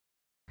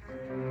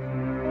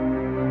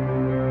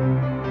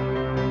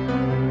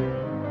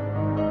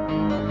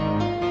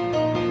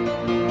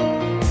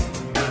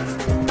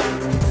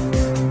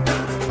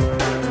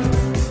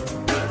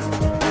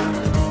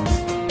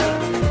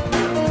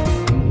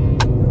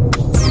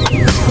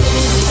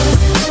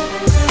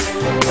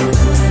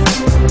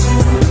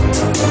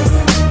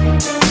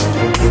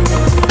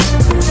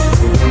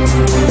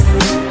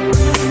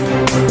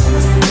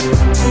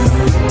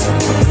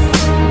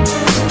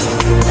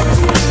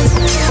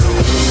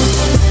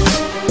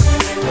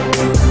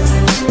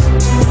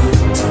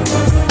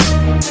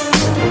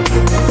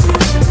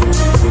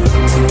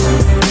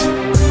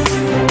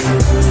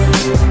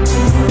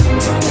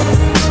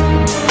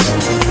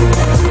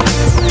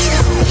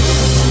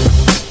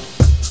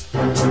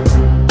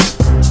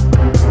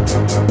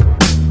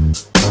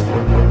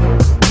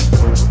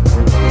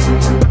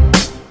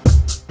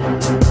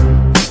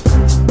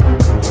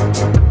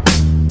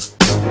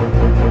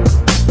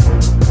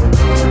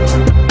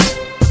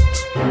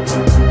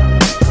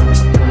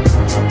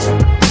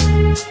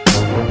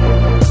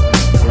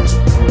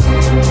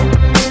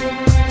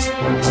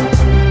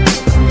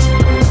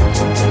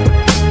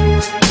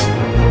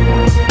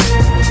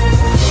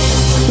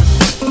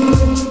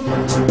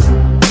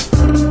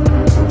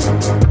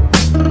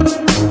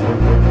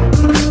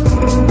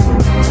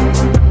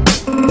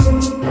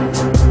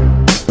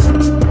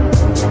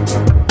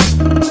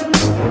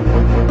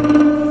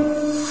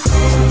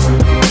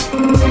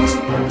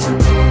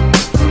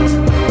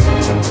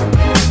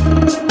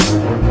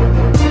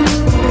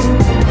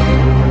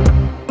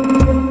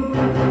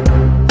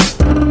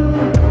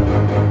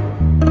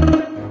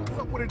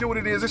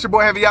It's your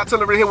boy Heavy Out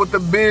Till over here with the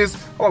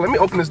biz. Oh, let me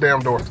open this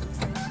damn door.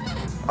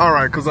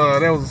 Alright, cause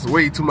that was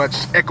way too much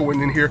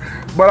echoing in here.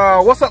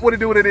 But what's up, what it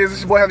do, what it is?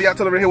 It's your boy Heavy Out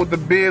Till over here with the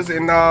biz,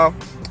 and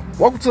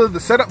welcome to the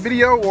setup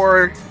video,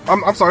 or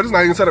I'm sorry, this is not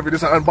even a setup video,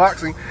 it's an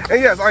unboxing.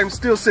 And yes, I'm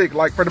still sick.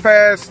 Like for the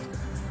past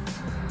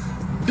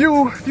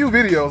few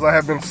videos I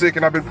have been sick,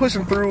 and I've been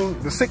pushing through.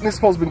 The sickness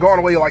supposed to be gone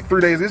away like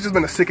 3 days. It's just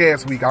been a sick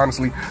ass week,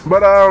 honestly.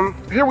 But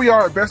here we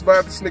are at Best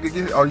Buy. This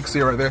nigga oh, you can see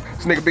it right there.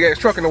 This nigga big ass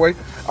truck in the way.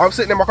 I'm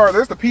sitting in my car.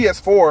 There's the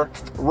PS4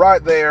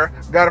 right there.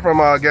 Got it from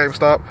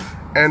GameStop.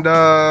 And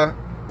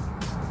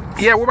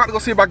yeah, we're about to go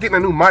see about getting a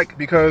new mic,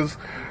 because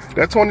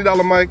that $20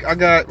 mic I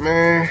got,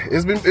 man,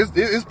 it's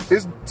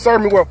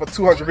served me well for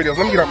 200 videos.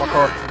 Let me get out my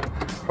car.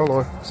 Hold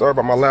on. Sorry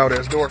about my loud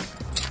ass door.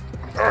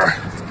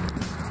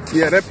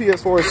 Yeah, that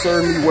PS4 has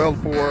served me well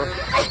for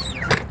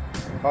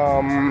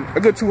a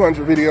good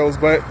 200 videos,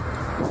 but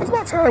it's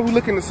about time we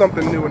look into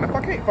something new. And if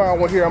I can't find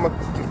one here, I'm gonna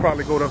just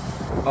probably go to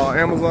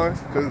Amazon,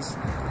 because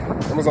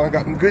Amazon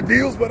got some good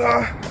deals. But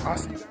I'll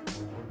see you there.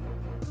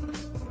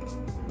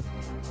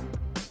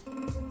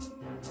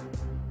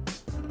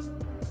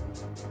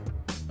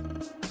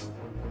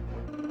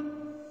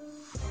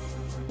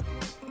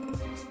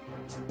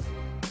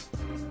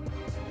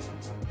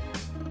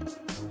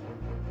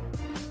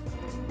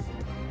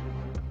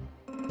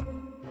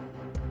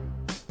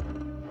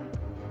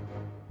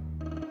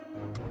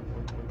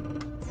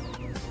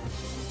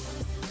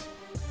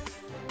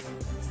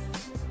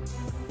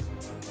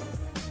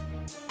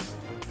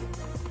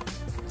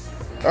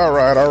 All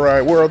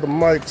right, where are the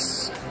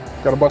mics?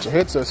 Got a bunch of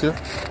headsets here.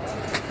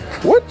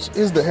 Which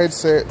is the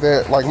headset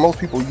that like most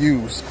people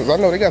use? Because I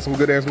know they got some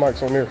good ass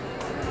mics on there.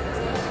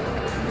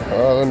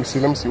 Let me see,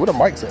 what are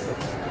mics at?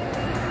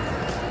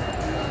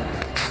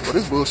 Well,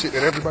 this bullshit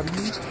that everybody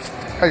uses.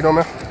 How you doing,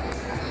 man?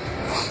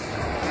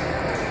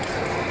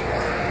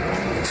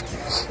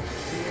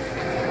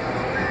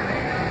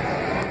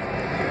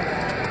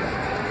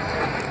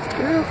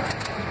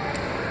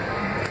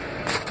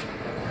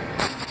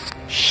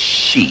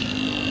 Shit.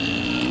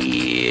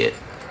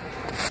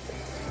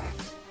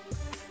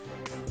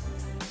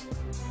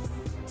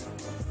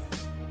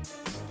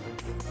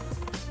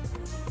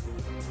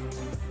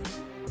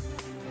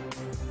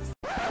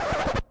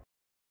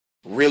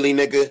 Really,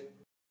 nigga?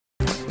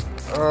 You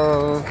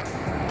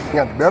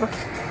got the better?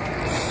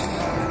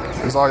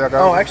 Is all y'all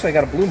got? Oh, actually, I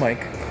got a blue mic.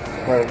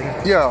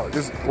 Yeah,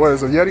 what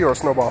is it, a Yeti or a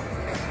Snowball?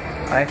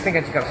 I think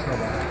I just got a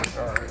Snowball.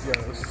 Alright,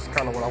 yeah, this is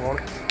kind of what I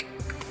wanted.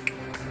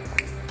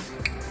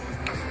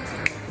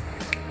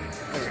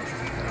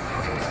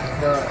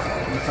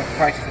 What's the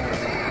price for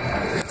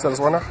it? So this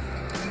one now?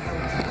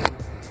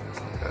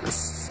 Yeah, this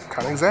is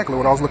kind of exactly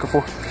what I was looking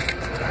for.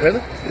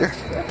 Really? Yeah.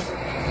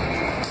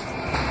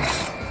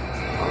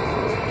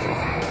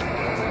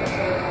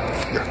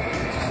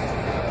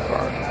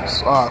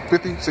 Alright,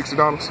 $50,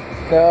 $60?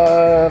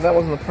 That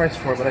wasn't the price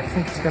for it, but I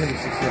think it's gonna be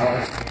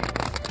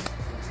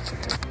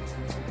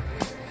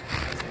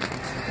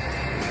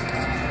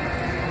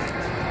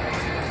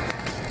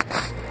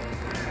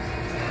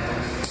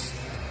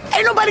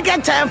Ain't nobody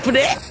got time for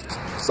that.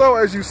 So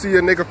as you see,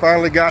 a nigga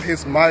finally got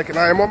his mic, and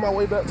I am on my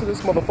way back to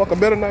this motherfucker.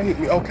 Better not hit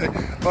me. Okay.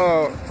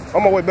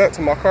 On my way back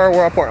to my car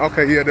where I parked.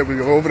 Okay, yeah, there we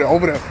go. Over there.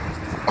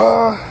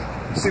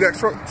 See that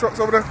trucks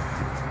over there?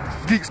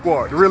 Geek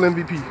Squad, the real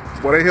MVP.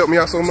 Boy, they helped me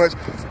out so much.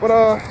 But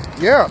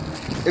yeah.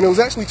 And it was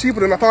actually cheaper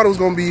than I thought it was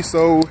gonna be,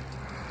 so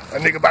a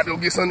nigga about to go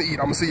get something to eat.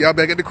 I'm gonna see y'all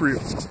back at the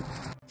crib.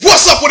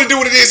 What's up, what it do,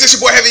 what it is? It's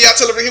your boy Heavy Out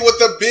Till over here with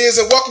the biz,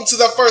 and welcome to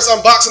the first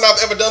unboxing I've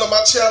ever done on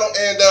my channel.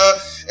 And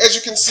as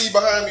you can see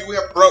behind me, we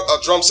have a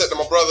drum set that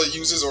my brother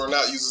uses, or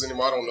not uses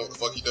anymore. I don't know what the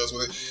fuck he does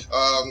with it.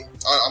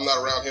 I'm not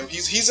around him.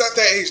 He's at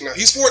that age now.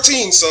 He's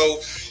 14, so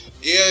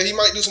yeah, he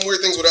might do some weird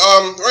things with it.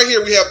 Right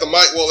here we have the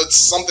mic. Well, it's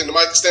something the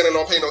mic is standing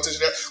on. Pay no attention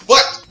to that.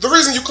 But the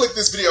reason you click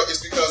this video is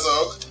because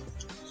of,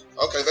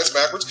 okay, that's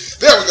backwards.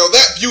 There we go.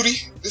 That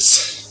beauty.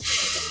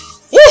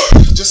 This, woo,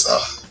 just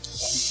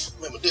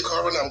man, my dick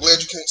hard right now. I'm glad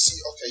you can't see.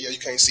 Okay, yeah,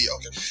 you can't see.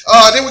 Okay.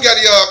 Then we got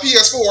the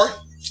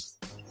PS4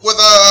 with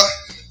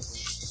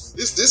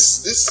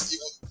this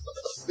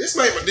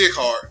made my dick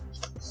hard.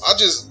 I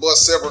just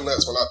bust several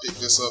nuts when I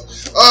picked this up.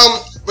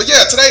 But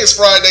yeah, today is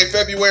Friday,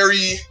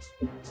 February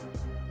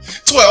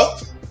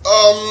 12th.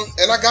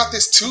 And I got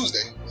this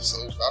Tuesday. So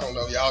I don't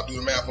know. Y'all do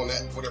the math on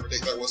that, whatever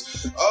date that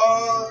was.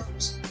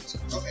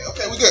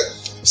 Okay, we good.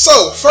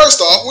 So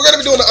first off, we're gonna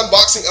be doing the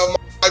unboxing of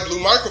my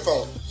blue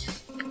microphone.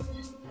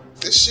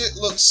 This shit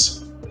looks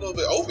a little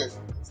bit open.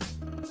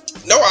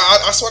 No,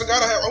 I swear to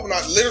God, I have open.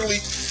 I literally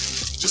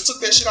just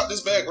took that shit out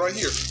this bag right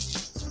here.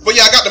 But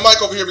yeah, I got the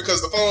mic over here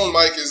because the phone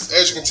mic is,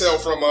 as you can tell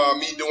from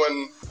me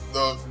doing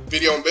the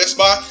video in Best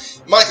Buy,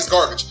 mic is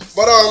garbage.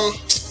 But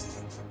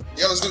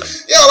yeah, let's do it.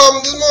 Yeah,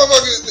 this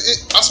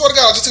motherfucker, I swear to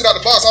God, I just took it out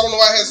the box. I don't know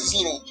why it has this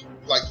little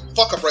like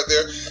fuck up right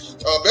there.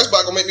 Best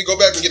Buy gonna make me go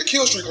back and get a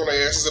kill streak on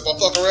their asses if I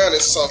fuck around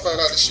and so I find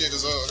out this shit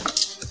is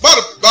by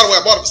the way,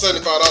 I bought it for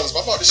 $75. If I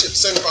bought this shit for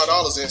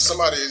 $75 and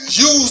somebody is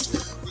used,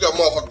 we got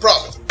motherfucking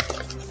profit.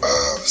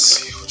 Let's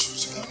see.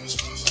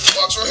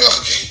 Watch right here.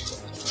 Okay.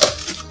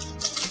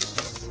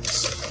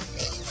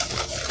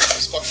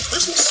 fucking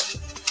Christmas.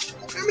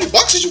 How many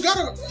boxes you got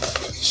in the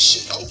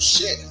shit? Oh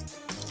shit.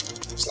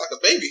 It's like a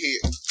baby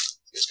head.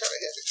 It's kinda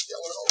heavy.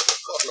 Y'all wanna hold?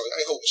 Fuck no, I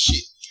ain't holding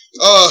shit.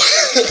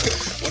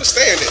 What a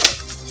stand at?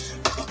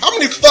 How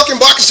many fucking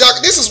boxes y'all?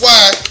 This is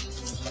why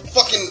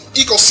fucking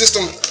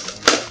ecosystem.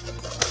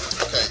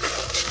 Okay.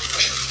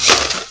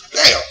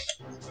 Damn.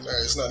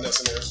 There's nothing else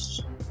in there.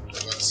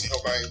 Let's see.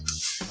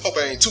 Hope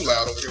I ain't too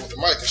loud over here with the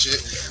mic and shit.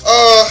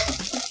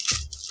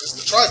 This is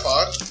the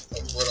tripod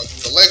with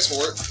the legs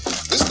for it.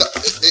 This is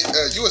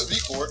the USB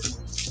cord.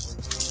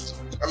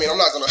 I mean, I'm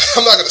not gonna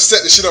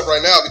set this shit up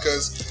right now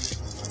because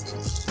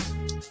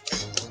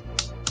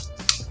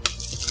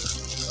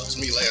that was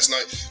me last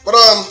night. But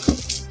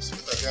let's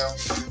put that down.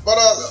 But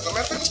I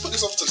think let's put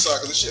this over to the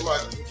side because this shit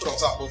might be put on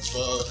top of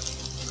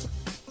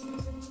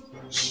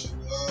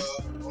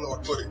I don't know where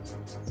to put it.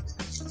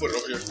 Put it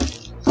over here.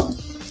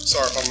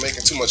 Sorry if I'm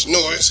making too much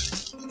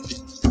noise.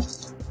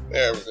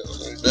 There we go.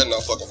 It better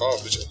not fucking fall,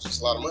 bitch.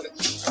 It's a lot of money.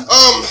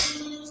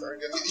 Sorry,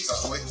 gotta get these out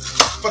of the way.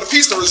 For the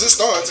piece de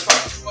resistance.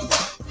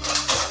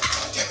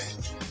 Damn it.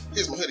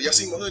 Here's my hoodie. Y'all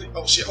see my hoodie?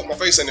 Oh shit, hope my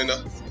face ain't in there.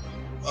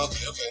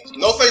 Okay.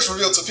 No face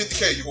reveal to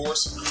 50K, you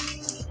whores.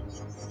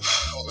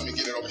 Oh, let me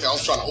get it over here. I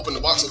was trying to open the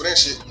box over there and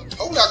shit.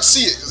 Hopefully I can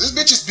see it, because this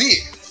bitch is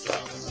big.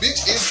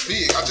 Bitch is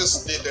big. I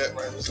just did that,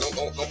 man.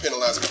 Don't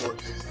penalize me for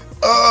it.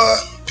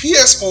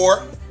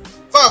 PS4,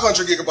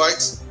 500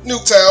 gigabytes,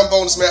 Nuketown,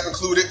 bonus map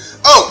included.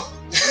 Oh!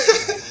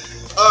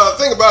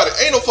 Thing about it,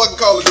 ain't no fucking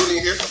Call of Duty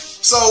in here.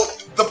 So,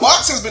 the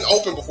box has been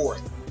opened before,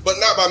 but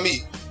not by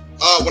me.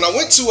 When I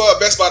went to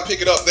Best Buy to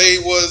pick it up, they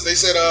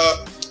said,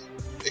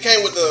 it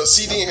came with the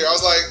CD in here. I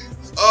was like,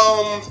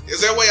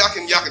 is there a way y'all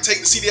can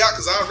take the CD out?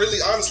 Because I really,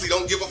 honestly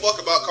don't give a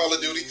fuck about Call of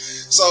Duty.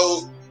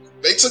 So,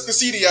 they took the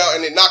CD out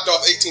and it knocked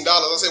off $18.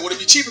 I said, would it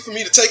be cheaper for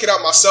me to take it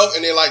out myself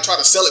and then like try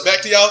to sell it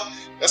back to y'all?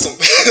 That's some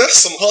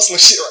hustling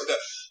shit right there.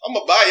 I'm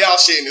gonna buy y'all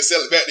shit and then sell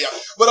it back to y'all.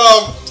 But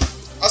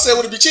I said,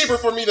 would it be cheaper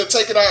for me to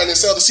take it out and then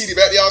sell the CD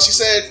back to y'all? She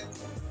said,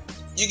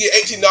 you get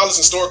 $18 in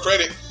store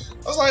credit.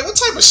 I was like, what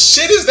type of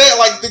shit is that?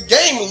 Like, the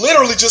game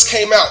literally just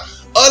came out,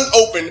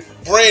 unopened,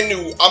 brand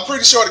new. I'm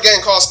pretty sure the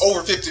game costs over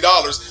 $50,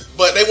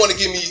 but they want to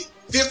give me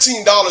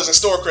 $15 in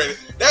store credit.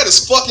 That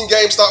is fucking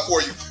GameStop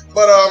for you.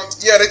 But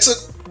yeah, they took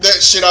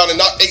that shit out and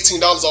knocked $18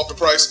 off the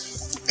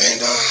price.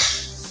 And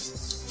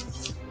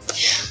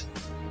yeah.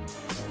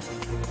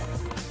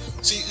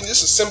 See,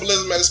 this is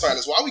symbolism at its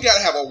finest. Why we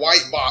gotta have a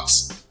white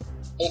box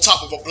on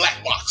top of a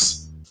black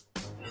box?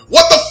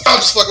 What the f? I'm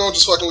just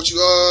fucking with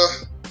you.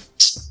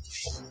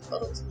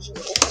 Open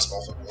this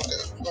motherfucker.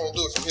 Okay, don't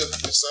do it from here,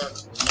 this side.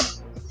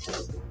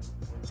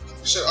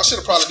 I should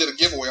have probably did a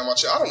giveaway on my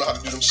channel. I don't know how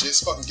to do them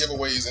shits. Fucking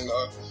giveaways and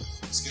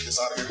let's get this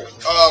out of here.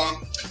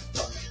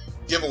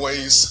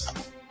 Giveaways.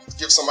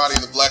 Give somebody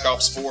the Black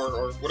Ops 4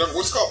 or whatever.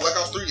 What's it called? Black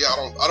Ops 3? Yeah, I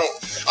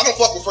don't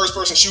fuck with first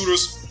person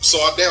shooters, so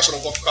I damn sure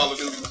don't fuck with Call of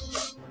Duty.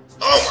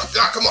 Oh my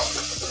god, come on.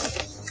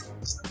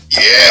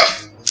 Yeah.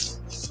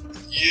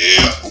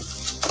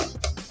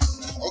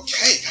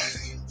 Okay.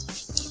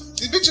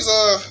 These bitches,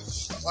 I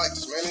like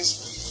this, man.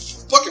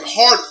 It's fucking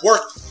hard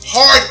work.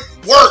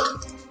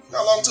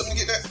 How long it took me to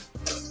get that?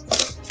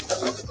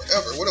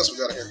 Forever. What else we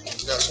got in here?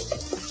 We got some.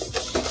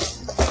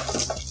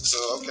 So,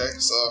 okay.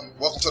 So,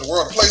 welcome to the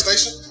world of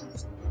PlayStation.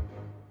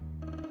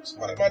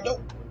 Somebody at my door.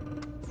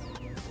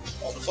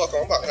 Oh, the fuck,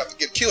 I'm about to have to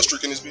get a kill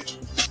streak in this bitch.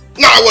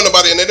 Nah, I wasn't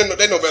nobody in there.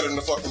 They know better than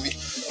the fucking me.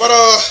 But,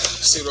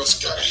 let's see what else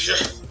we got in here.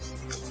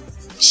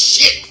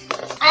 Shit.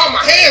 Oh,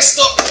 my hand's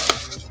stuck.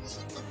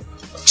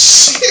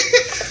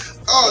 Shit.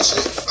 Oh,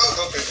 shit.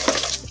 Oh, okay.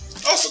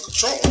 Also,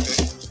 control.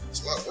 Okay.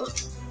 It's a lot of work.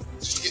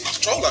 Just to get the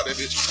control out of that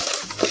bitch.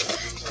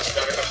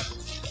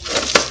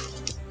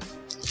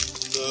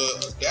 The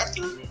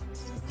adapter?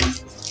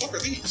 What are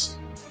these?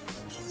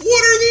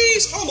 What are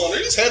these? Hold on,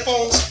 are these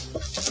headphones?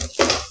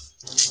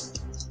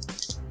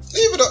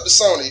 Leave it up to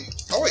Sony.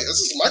 Oh wait, is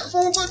this a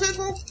microphone type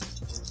headphone?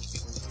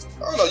 I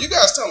don't know, you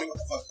guys tell me what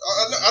the fuck.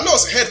 I know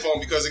it's a headphone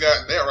because it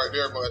got that right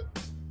there, but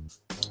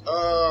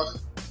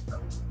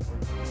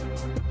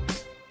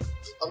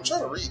I'm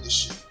trying to read this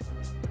shit.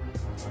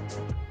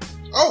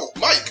 Oh,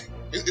 mic.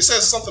 It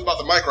says something about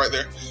the mic right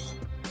there.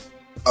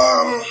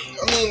 I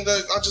mean,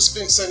 I just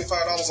spent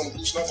 $75 on the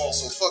Blue Snowball,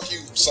 so fuck you,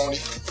 Sony.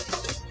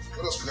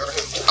 What else we got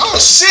here? Oh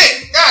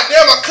shit! God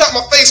damn, I cut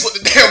my face with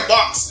the damn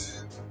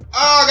box.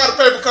 I got a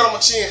paper cut on my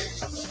chin.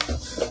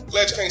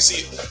 Glad you can't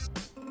see it.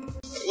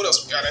 What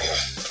else we got in here?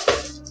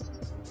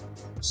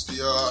 It's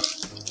the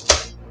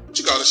what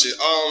you call this shit?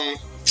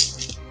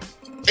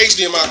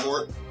 HDMI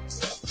cord.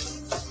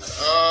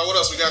 What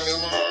else we got in here?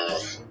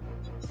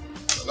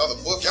 Another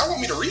book. Y'all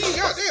want me to read?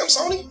 God damn,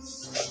 Sony.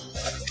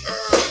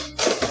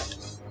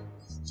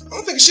 I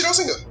don't think there's shit else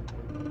in here.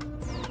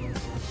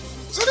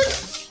 Is that it?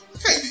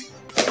 Can't be.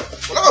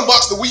 When I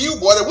unboxed the Wii U,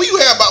 boy, the Wii U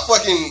had about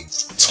fucking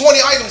 20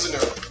 items in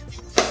there.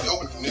 Let me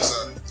open it from this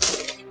side.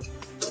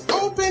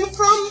 Open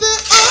from the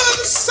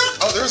other side.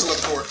 Oh, there's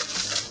another cord.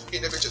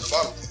 Hit that bitch at the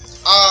bottom.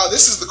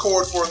 This is the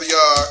cord for the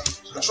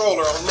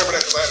controller. I remember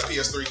that because I had a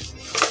PS3.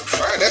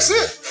 Alright, that's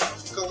it.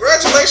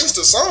 Congratulations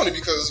to Sony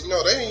because, you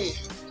know, they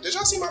Did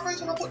y'all see my face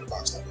when I put the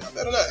box on? I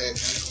better not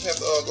have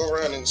to go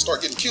around and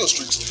start getting kill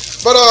streaks.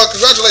 But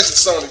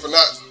congratulations, Sony, for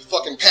not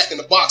fucking packing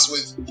the box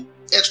with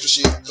extra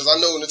shit. Because I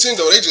know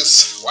Nintendo, they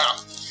just, wow.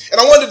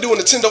 And I wanted to do a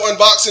Nintendo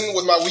unboxing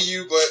with my Wii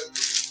U, but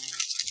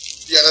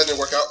yeah, that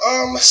didn't work out.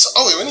 So,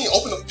 oh wait, we need to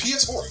open up the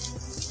PS4.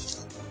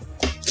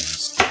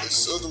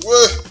 This other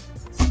way.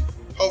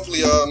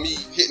 Hopefully, me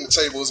hitting the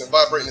table isn't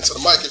vibrating into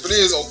the mic. If it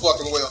is, oh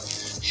fucking well.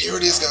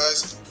 Here it is,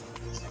 guys.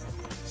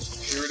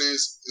 Here it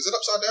is. Is it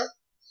upside down?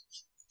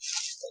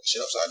 Shit,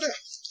 upside down.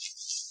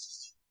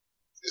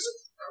 Is it?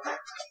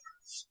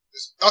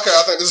 Okay,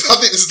 I think this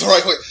is the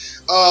right way.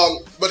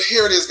 But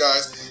here it is,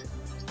 guys.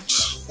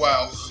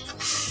 Wow.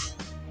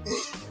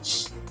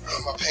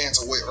 My pants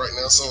are wet right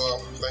now, so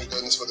thank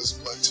goodness for this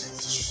black tea.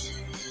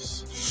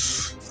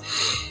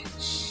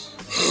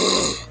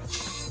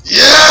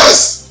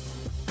 Yes!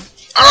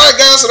 Alright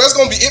guys, so that's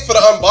gonna be it for the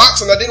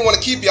unboxing. I didn't want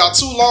to keep y'all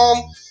too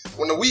long.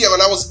 When I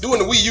was doing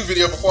the Wii U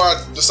video before I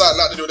decided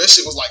not to do it, that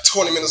shit was like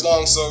 20 minutes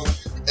long, so,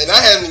 and I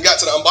hadn't even got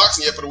to the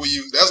unboxing yet for the Wii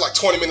U. That was like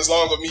 20 minutes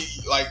long with me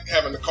like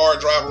having the car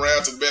drive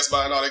around to the Best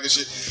Buy and all that good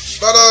shit.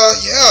 But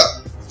yeah.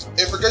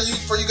 And for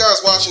you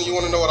guys watching, you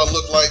want to know what I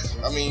look like.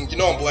 I mean, you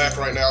know I'm black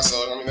right now, so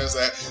I mean there's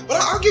that.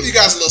 But I'll give you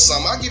guys a little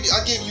something. I'll give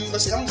you.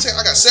 Let's see, how many?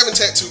 I got 7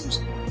 tattoos.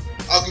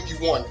 I'll give you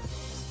 1.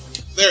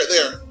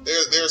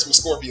 There's my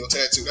Scorpio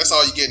tattoo. That's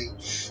all you're getting.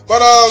 But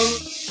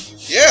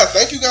yeah.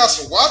 Thank you guys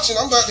for watching.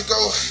 I'm about to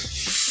go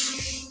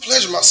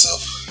pleasure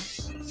myself.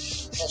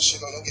 Oh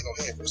shit! Don't get no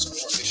hand for this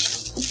shit.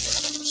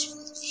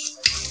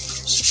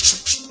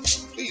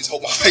 Please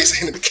hold my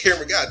face into the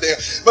camera, goddamn.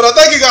 But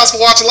thank you guys for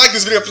watching. Like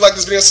this video if you like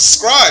this video,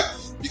 subscribe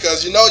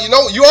because you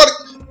already.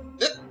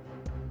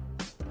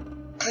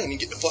 I ain't even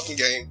get the fucking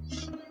game.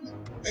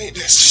 I ain't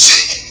that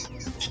shit.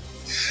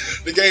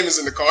 The game is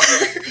in the car.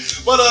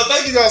 But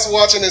thank you guys for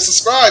watching and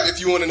subscribe if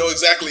you want to know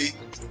exactly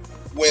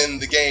when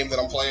the game that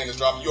I'm playing is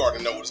dropping. You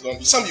already know what it's going to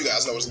be. Some of you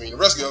guys know what it's going to be.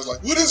 The rest of you guys are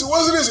like, what is it?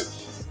 What is it?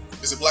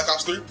 Is it Black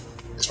Ops 3?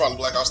 It's probably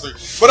Black Ops 3.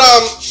 But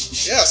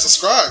yeah,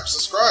 subscribe.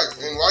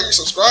 And while you're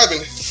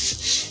subscribing,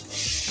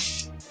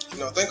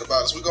 think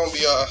about it. We're gonna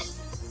be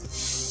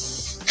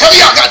help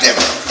me out,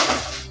 goddammit!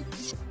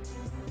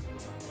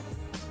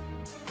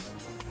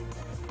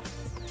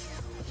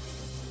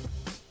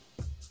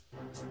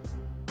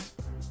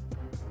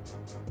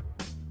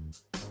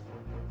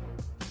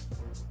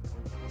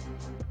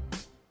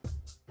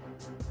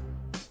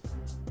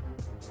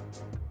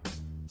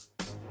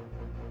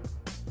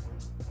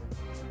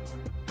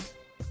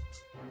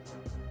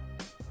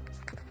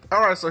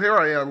 Alright, so here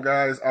I am,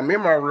 guys. I'm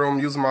in my room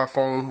using my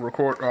phone,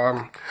 record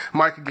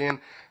mic again,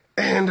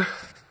 and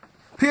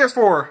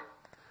PS4.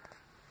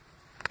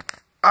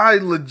 I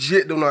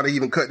legit don't know how to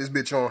even cut this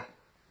bitch on.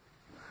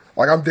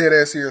 Like, I'm dead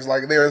ass serious.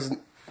 Like,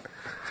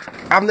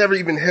 I've never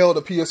even held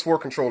a PS4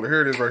 controller.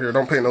 Here it is right here.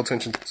 Don't pay no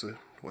attention to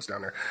what's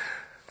down there.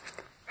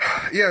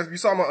 Yeah, you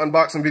saw my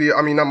unboxing video.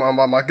 I mean, not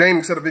my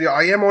gaming setup video.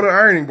 I am on an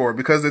ironing board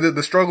because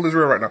the struggle is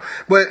real right now.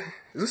 But,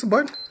 is this a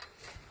button?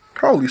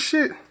 Holy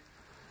shit.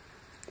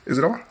 Is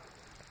it on?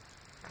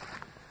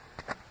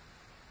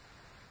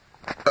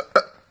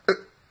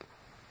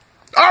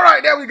 All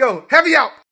right, there we go. Heavy out.